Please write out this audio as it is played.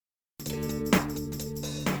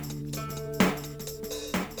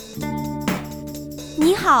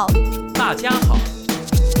好，大家好。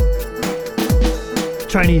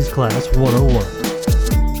Chinese Class 101.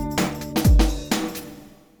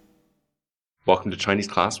 Welcome to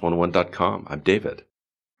ChineseClass101.com. I'm David.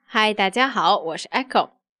 Hi, 大家好，我是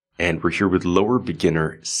Echo. And we're here with Lower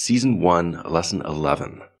Beginner Season 1, Lesson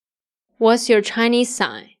 11. What's your Chinese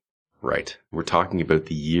sign? Right. We're talking about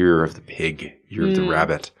the year of the pig, year of the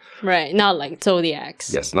rabbit. Right, not like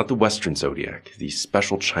zodiacs. Yes, not the Western zodiac, the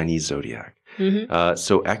special Chinese zodiac.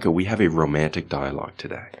 So, Echo, we have a romantic dialogue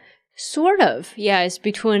today. Sort of. Yeah, it's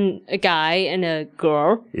between a guy and a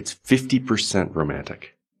girl. It's 50%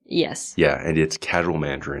 romantic. Yes. Yeah, and it's casual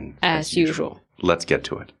Mandarin. As usual. Let's get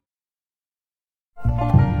to it.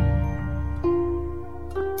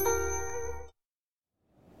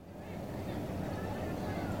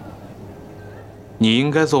 你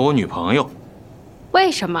应该做我女朋友，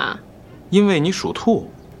为什么？因为你属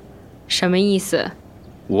兔，什么意思？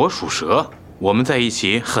我属蛇，我们在一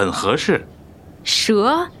起很合适。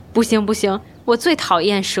蛇？不行不行，我最讨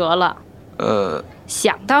厌蛇了。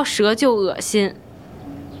想到蛇就恶心。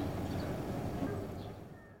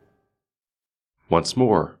Once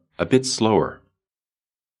more, a bit slower.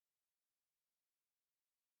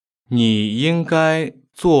 你应该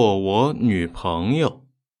做我女朋友，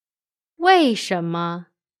为什么？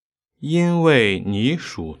因为你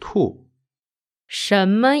属兔，什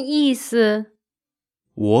么意思？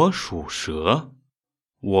我属蛇，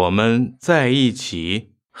我们在一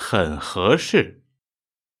起很合适。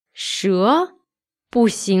蛇？不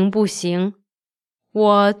行不行，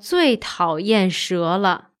我最讨厌蛇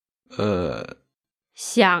了。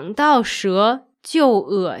想到蛇就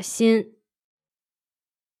恶心。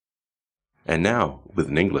And now, with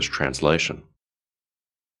an English translation.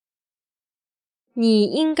 你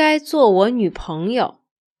应该做我女朋友。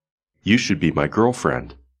You should be my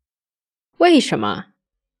girlfriend. 为什么？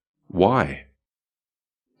 Why?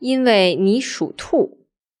 因为你属兔。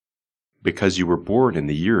Because you were born in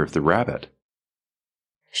the year of the rabbit.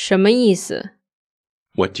 什么意思？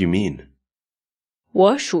 What do you mean?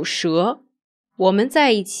 我属蛇，我们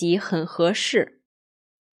在一起很合适。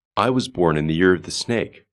I was born in the year of the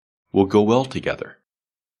snake. We'll go well together.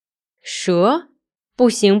 蛇？不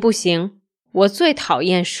行不行，我最讨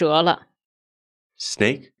厌蛇了。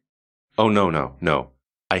Snake? Oh, no.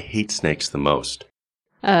 I hate snakes the most.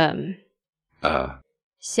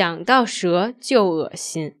 想到蛇就恶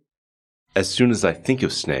心。As soon as I think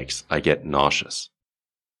of snakes, I get nauseous.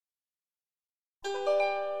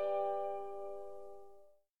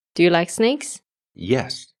 Do you like snakes?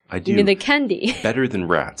 Yes, I do. You mean the candy? Better than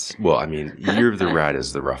rats. Well, I mean, year of the rat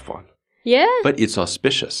is the rough one. Yeah? But it's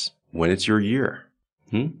auspicious when it's your year.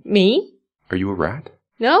 Me? Are you a rat?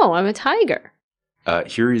 No, I'm a tiger.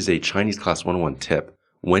 Here is a Chinese Class 101 tip.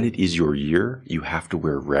 When it is your year, you have to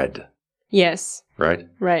wear red. Yes. Right?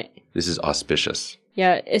 Right. This is auspicious.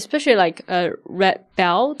 Yeah, especially like a red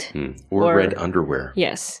belt. Or red underwear.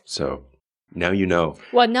 Yes. So now you know.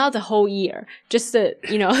 Well, not the whole year. Just the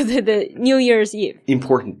New Year's Eve.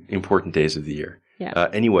 Important days of the year. Yeah.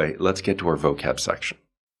 Anyway, let's get to our vocab section.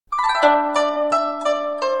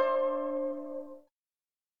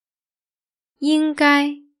 应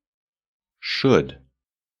该 Should.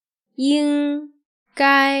 应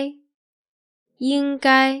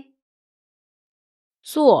该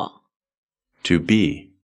做 To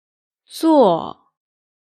be. 做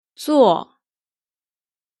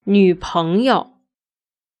女朋友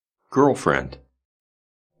Girlfriend.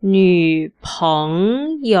 女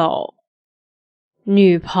朋友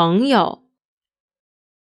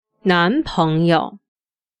男朋友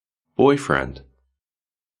Boyfriend.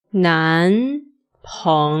 男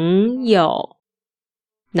朋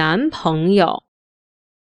友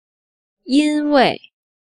因为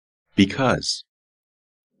Because.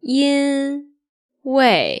 因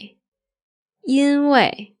为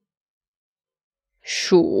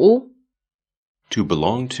属 To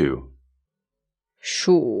belong to.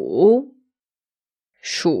 属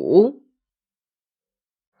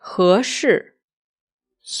合适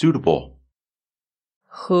Suitable.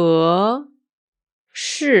 合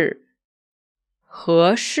适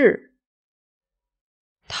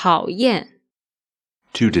讨厌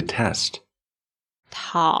To detest.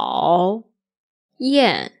 讨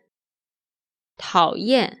厌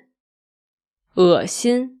恶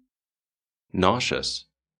心 Nauseous.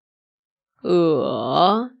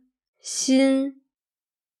 恶心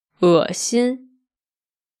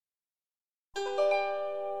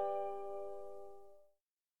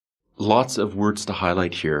Lots of words to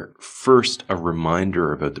highlight here. First, a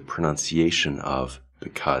reminder about the pronunciation of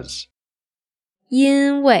because.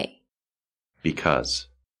 因为 Because.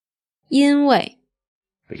 因为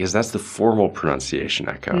Because that's the formal pronunciation,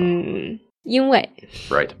 Echo. 因为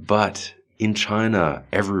Right. But in China,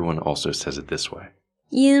 everyone also says it this way.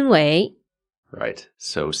 因为 Right.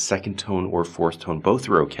 So second tone or fourth tone, both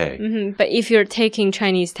are okay. But if you're taking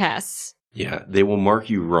Chinese tests, Yeah, they will mark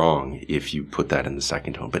you wrong if you put that in the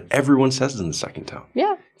second tone. But everyone says it in the second tone.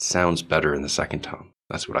 yeah. It sounds better in the second tone.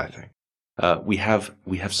 That's what I think. We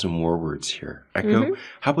have some more words here. Echo,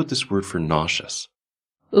 how about this word for nauseous?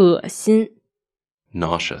 恶心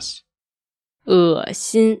Nauseous. 恶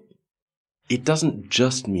心 It doesn't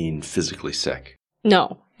just mean physically sick.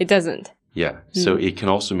 No, it doesn't. Yeah, so it can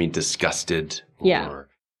also mean disgusted. Or, Yeah.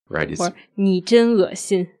 Right? It's, Or 你真恶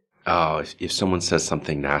心 oh, if someone says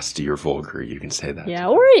something nasty or vulgar, you can say that. Yeah,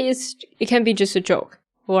 or it can be just a joke.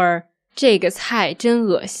 Or 这个菜真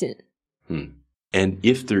恶心 And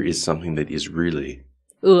if there is something that is really,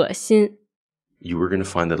 恶心 you are going to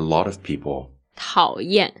find that a lot of people 讨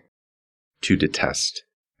厌 to detest.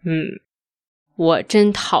 我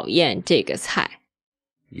真讨厌这个菜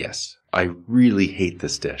Yes, I really hate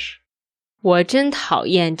this dish. 我真讨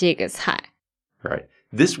厌这个菜 Right.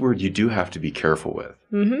 This word you do have to be careful with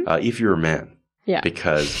if you're a man. Yeah.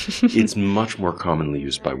 Because it's much more commonly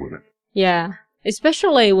used by women. Yeah,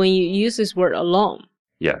 especially when you use this word alone.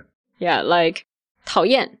 Yeah. Yeah, like 讨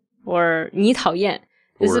厌 or 你讨厌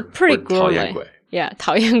is a pretty or girly. 讨厌鬼. Yeah,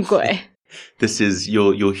 讨厌鬼 This is,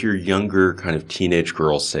 you'll hear younger kind of teenage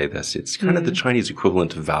girls say this. It's kind of the Chinese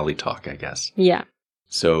equivalent of valley talk, I guess. Yeah,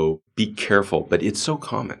 So be careful, but it's so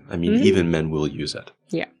common. I mean, even men will use it.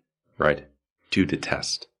 yeah. Right. To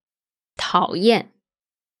detest. 讨厌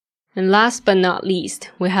And last but not least,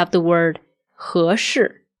 we have the word 合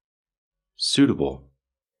适 Suitable.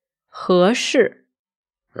 合适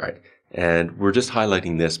Right. And we're just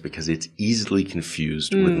highlighting this because it's easily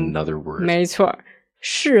confused with another word, 没错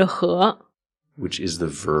适合 which is the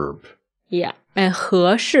verb. Yeah, and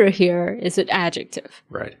合适 here is an adjective.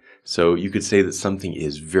 Right. So you could say that something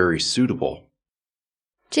is very suitable,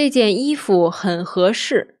 这件衣服很合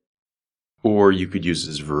适 or you could use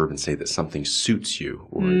this verb and say that something suits you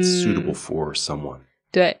or it's suitable for someone.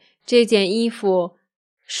 对，这件衣服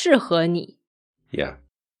适合你 Yeah.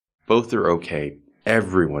 Both are okay.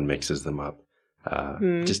 Everyone mixes them up.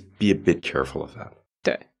 Just be a bit careful of that.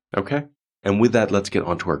 对 Okay? And with that, let's get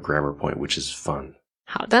on to our grammar point, which is fun.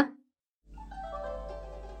 好的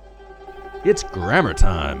It's grammar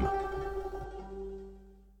time.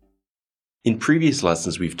 In previous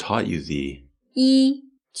lessons, we've taught you the 依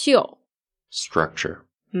旧 structure,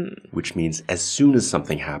 which means as soon as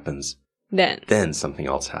something happens, then then something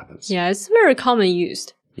else happens. Yeah, it's very common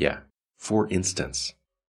used. Yeah. For instance,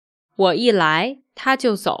 我一来他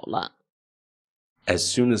就走了 as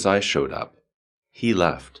soon as I showed up, he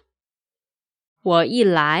left. 我一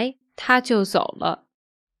来他就走了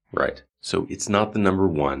Right. So it's not the number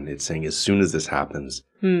one. It's saying as soon as this happens,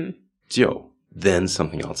 就, then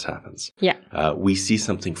something else happens. Yeah. We see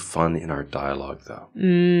something fun in our dialogue, though.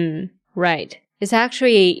 Right. It's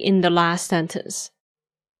actually in the last sentence.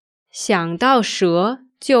 想到蛇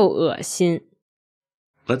就恶心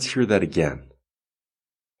Let's hear that again.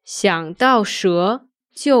 想到蛇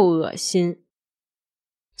就恶心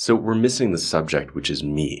So we're missing the subject, which is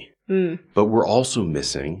me. But we're also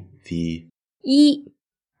missing the... 一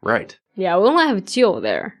Right. Yeah, we only have 就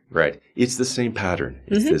there. Right. It's the same pattern.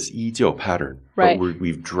 It's this 依旧 pattern. Right. But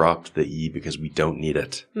we've dropped the e because we don't need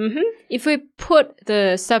it. If we put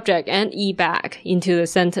the subject and 一 back into the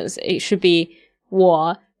sentence, it should be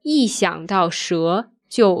我一想到蛇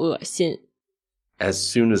就恶心 As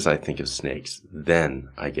soon as I think of snakes, then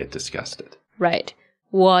I get disgusted. Right.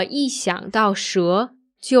 我一想到蛇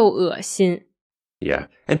就恶心 Yeah.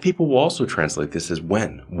 And people will also translate this as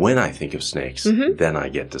when. When I think of snakes, then I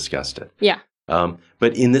get disgusted. Yeah.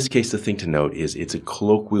 But in this case, the thing to note is it's a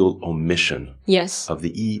colloquial omission Yes. of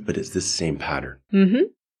the e, but it's the same pattern.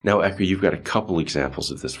 Now, Echo, you've got a couple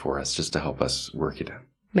examples of this for us just to help us work it in.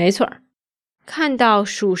 没错看到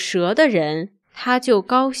属蛇的人他就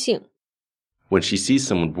高兴 When she sees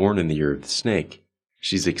someone born in the year of the snake,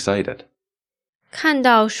 she's excited. 看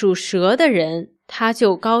到属蛇的人他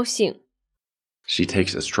就高兴 She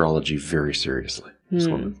takes astrology very seriously. This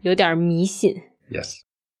woman. 有点迷信 Yes.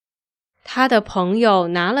 他的朋友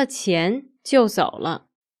拿了钱就走了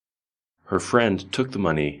Her friend took the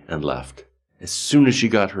money and left. As soon as she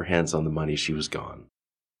got her hands on the money, she was gone.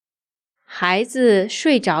 孩子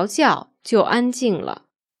睡着觉就安静了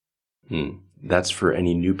That's for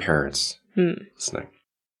any new parents listening.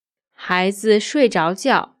 孩子睡着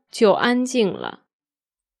觉就安静了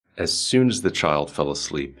As soon as the child fell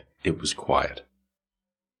asleep, it was quiet.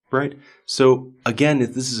 Right? So, again,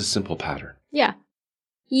 this is a simple pattern. Yeah.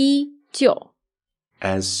 依旧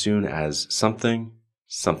as soon as something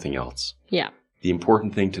else. Yeah. The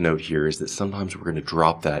important thing to note here is that sometimes we're going to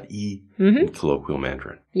drop that E in colloquial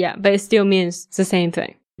Mandarin. Yeah, but it still means the same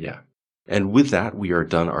thing. Yeah. And with that, we are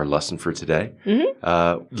done our lesson for today.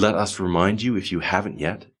 Let us remind you, if you haven't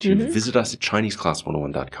yet, to visit us at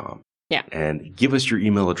ChineseClass101.com. Yeah. And give us your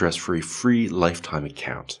email address for a free lifetime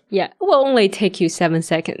account. Yeah, it will only take you 7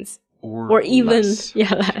 seconds. Or even, less.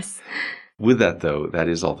 less. With that, though, that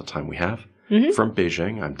is all the time we have. From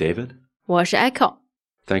Beijing, I'm David. 我是 Echo.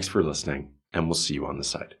 Thanks for listening, and we'll see you on the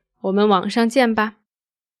site. 我们网上见吧。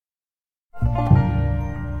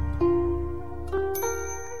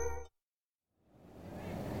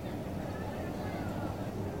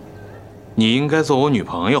你应该做我女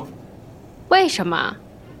朋友，为什么？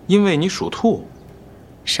因为你属兔，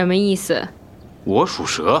什么意思？我属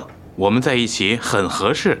蛇，我们在一起很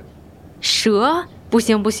合适。蛇？不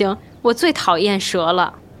行不行，我最讨厌蛇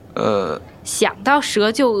了。想到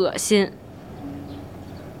蛇就恶心。